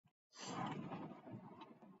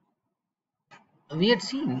we had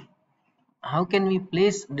seen how can we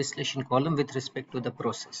place distillation column with respect to the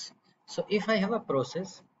process. So if I have a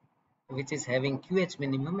process which is having QH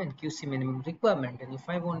minimum and QC minimum requirement, and if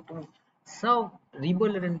I want to serve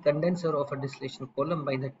reboiler and condenser of a distillation column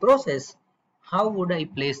by that process, how would I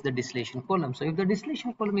place the distillation column? So if the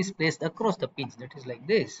distillation column is placed across the pinch, that is like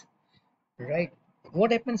this, right?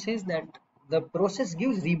 What happens is that the process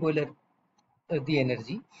gives reboiler the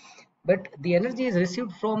energy, but the energy is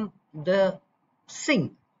received from the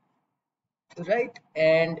sink, right?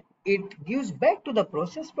 And it gives back to the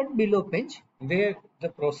process but below pinch where the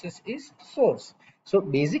process is source. So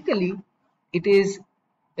basically it is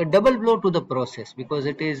a double blow to the process, because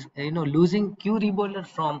it is losing Q reboiler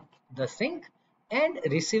from the sink and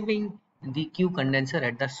receiving the Q condenser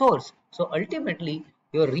at the source. So ultimately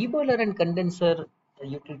your reboiler and condenser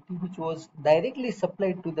utility, which was directly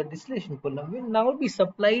supplied to the distillation column, will now be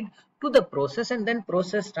supplied to the process, and then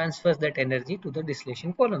process transfers that energy to the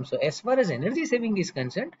distillation column. So as far as energy saving is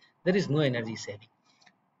concerned, there is no energy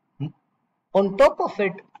saving. On top of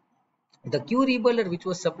it, the Q reboiler, which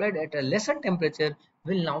was supplied at a lesser temperature,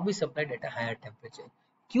 will now be supplied at a higher temperature.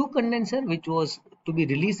 Q condenser, which was to be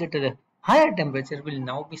released at a higher temperature, will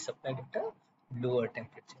now be supplied at a lower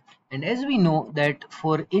temperature. And as we know that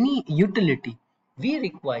for any utility, we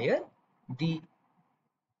require the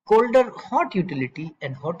colder hot utility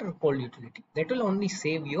and hotter cold utility. That will only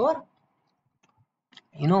save your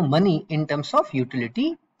money in terms of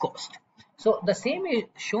utility cost. So the same is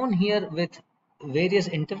shown here with various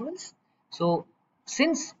intervals. So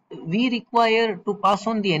since we require to pass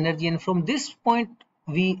on the energy, and from this point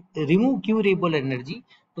we remove Q reboiler energy,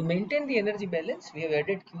 to maintain the energy balance we have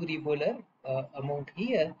added Q reboiler amount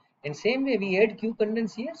here, and same way we add Q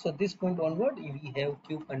condense here. So this point onward we have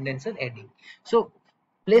Q condenser adding. So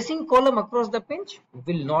placing column across the pinch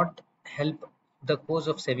will not help the cause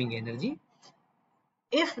of saving energy.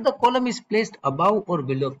 If the column is placed above or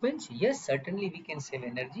below pinch, yes, certainly we can save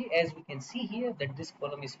energy. As we can see here that this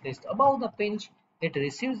column is placed above the pinch, it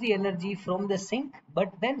receives the energy from the sink,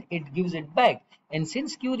 but then it gives it back. And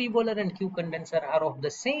since Q reboiler and Q condenser are of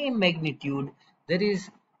the same magnitude, there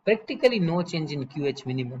is practically no change in QH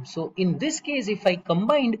minimum. So in this case, if I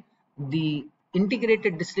combined the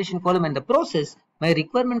integrated distillation column and the process, my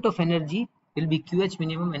requirement of energy will be QH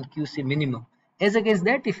minimum and QC minimum. As against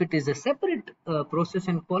that, if it is a separate process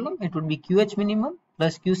and column, it would be QH minimum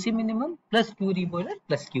plus QC minimum plus Q reboiler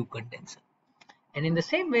plus Q condenser. And in the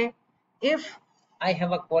same way, if I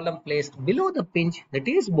have a column placed below the pinch, that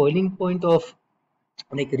is boiling point of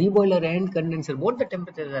like reboiler and condenser, both the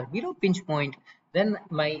temperatures are below pinch point, then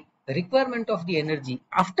my requirement of the energy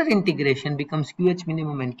after integration becomes QH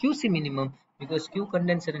minimum and QC minimum, because Q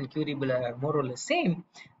condenser and Q reboiler are more or less same.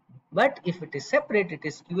 But if it is separate, it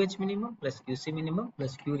is QH minimum plus QC minimum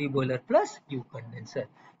plus Q reboiler plus Q condenser.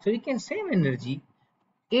 So we can save energy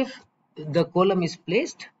if the column is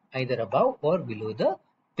placed either above or below the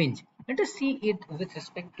pinch. Let us see it with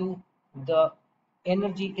respect to the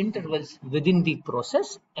energy intervals within the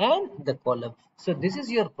process and the column. So this is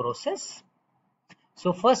your process.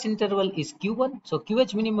 So first interval is Q1. So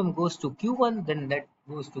QH minimum goes to Q1, then that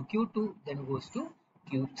goes to Q2, then goes to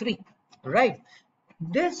Q3, right?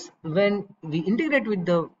 This, when we integrate with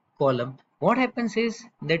the column, what happens is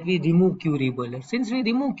that we remove Q reboiler. Since we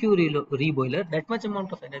remove Q reboiler, that much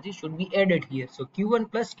amount of energy should be added here. So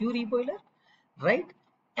Q1 plus Q reboiler, right?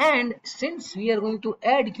 And since we are going to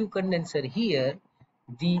add Q condenser here,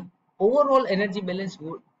 the overall energy balance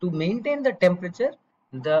to maintain the temperature,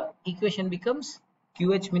 the equation becomes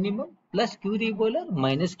QH minimum plus Q reboiler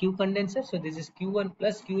minus Q condenser. So this is Q1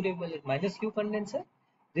 plus Q reboiler minus Q condenser.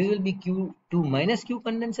 This will be Q2 minus Q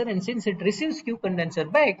condenser, and since it receives Q condenser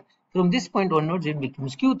back, from this point onwards it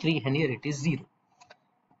becomes Q3, and here it is 0.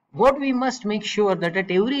 What we must make sure that at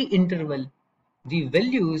every interval the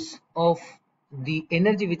values of the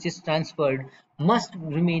energy which is transferred must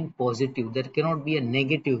remain positive. There cannot be a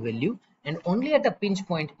negative value, and only at a pinch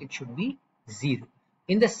point it should be 0.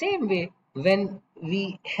 In the same way, when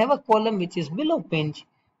we have a column which is below pinch,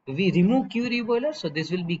 we remove Q reboiler, so this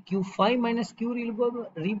will be Q5 minus Q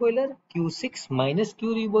reboiler, Q6 minus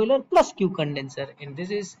Q reboiler plus Q condenser, and this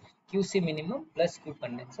is QC minimum plus Q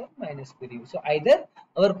condenser minus Q reboiler. So either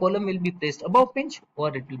our column will be placed above pinch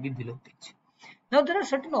or it will be below pinch. Now there are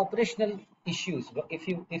certain operational issues. If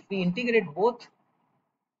we integrate both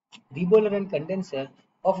reboiler and condenser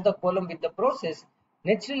of the column with the process,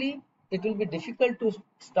 naturally it will be difficult to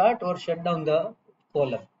start or shut down the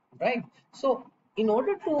column, right? So in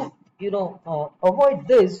order to avoid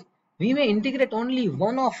this, we may integrate only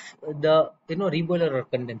one of the reboiler or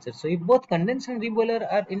condenser. So if both condenser and reboiler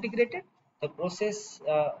are integrated, the process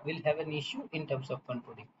will have an issue in terms of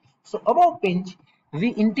controlling. So above pinch, we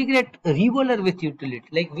integrate reboiler with utility,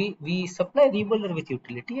 like we supply reboiler with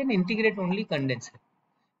utility and integrate only condenser.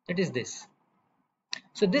 That is this.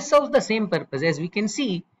 So this serves the same purpose. As we can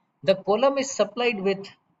see, the column is supplied with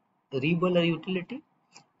reboiler utility,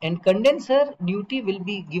 and condenser duty will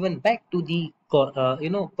be given back to the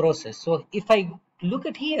process. So if I look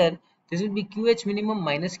at here, this will be QH minimum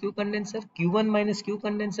minus Q condenser, Q1 minus Q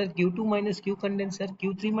condenser, Q2 minus Q condenser,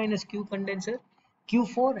 Q3 minus Q condenser,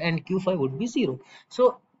 Q4 and Q5 would be 0.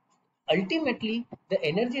 So ultimately the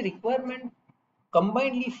energy requirement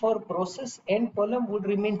combinedly for process and column would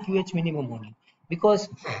remain QH minimum only, because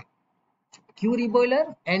Q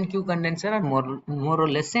reboiler and Q condenser are more or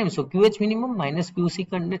less same. So QH minimum minus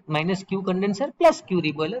minus Q condenser plus Q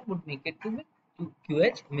reboiler would make it to be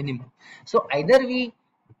QH minimum. So either we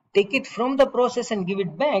take it from the process and give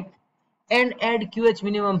it back and add QH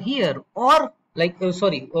minimum here, or like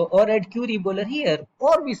or add Q reboiler here,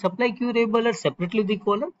 or we supply Q reboiler separately the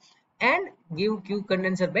column and give Q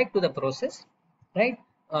condenser back to the process, right?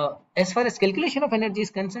 As far as calculation of energy is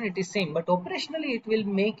concerned, it is same, but operationally it will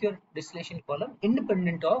make your distillation column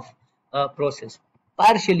independent of process,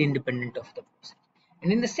 partially independent of the process.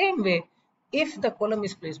 And in the same way, if the column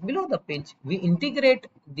is placed below the pinch, we integrate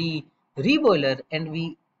the reboiler and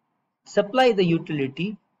we supply the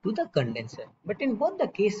utility to the condenser. But in both the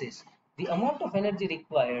cases, the amount of energy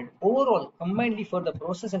required overall combinedly for the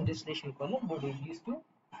process and distillation column would reduce to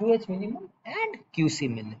QH minimum and QC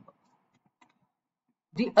minimum.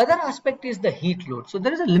 The other aspect is the heat load. So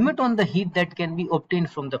there is a limit on the heat that can be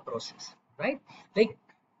obtained from the process, right? Like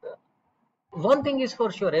one thing is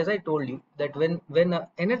for sure, as I told you, that when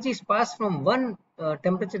energy is passed from one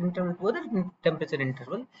temperature interval to other temperature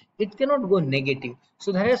interval, it cannot go negative.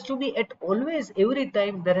 So there has to be at always every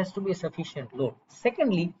time there has to be a sufficient load.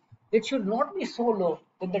 Secondly, it should not be so low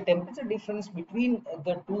that the temperature difference between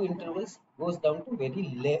the two intervals goes down to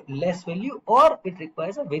very less value, or it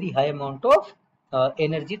requires a very high amount of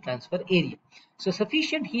energy transfer area. So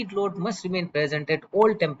sufficient heat load must remain present at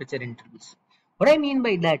all temperature intervals. What I mean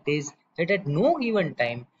by that is that at no given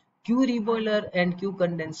time, Q reboiler and Q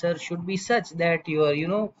condenser should be such that your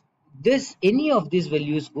any of these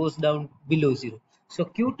values goes down below 0. So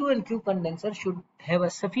Q2 and Q condenser should have a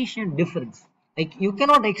sufficient difference. Like you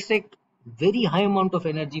cannot extract very high amount of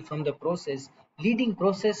energy from the process, leading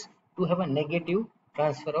process to have a negative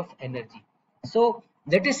transfer of energy. So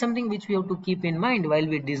that is something which we have to keep in mind while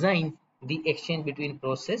we design the exchange between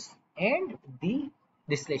process and the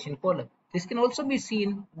distillation column. This can also be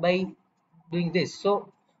seen by doing this.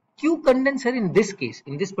 So Q condenser in this case,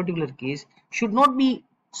 in this particular case, should not be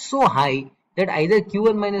so high that either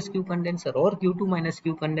Q1 minus Q condenser or Q2 minus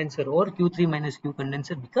Q condenser or Q3 minus Q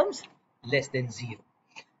condenser becomes less than 0.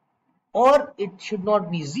 Or it should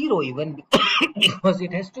not be 0 even because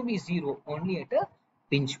it has to be 0 only at a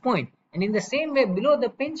pinch point. And in the same way, below the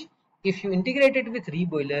pinch, if you integrate it with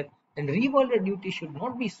reboiler, then reboiler duty should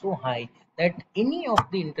not be so high that any of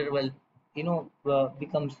the interval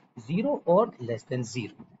becomes 0 or less than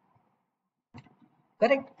 0.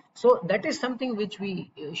 Correct? So that is something which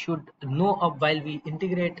we should know of while we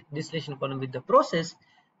integrate distillation column with the process.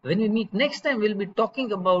 When we meet next time, we'll be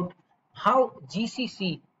talking about how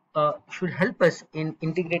GCC should help us in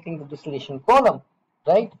integrating the distillation column,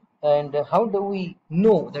 right? And how do we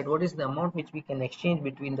know that what is the amount which we can exchange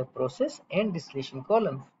between the process and distillation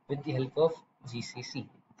column with the help of GCC.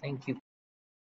 Thank you.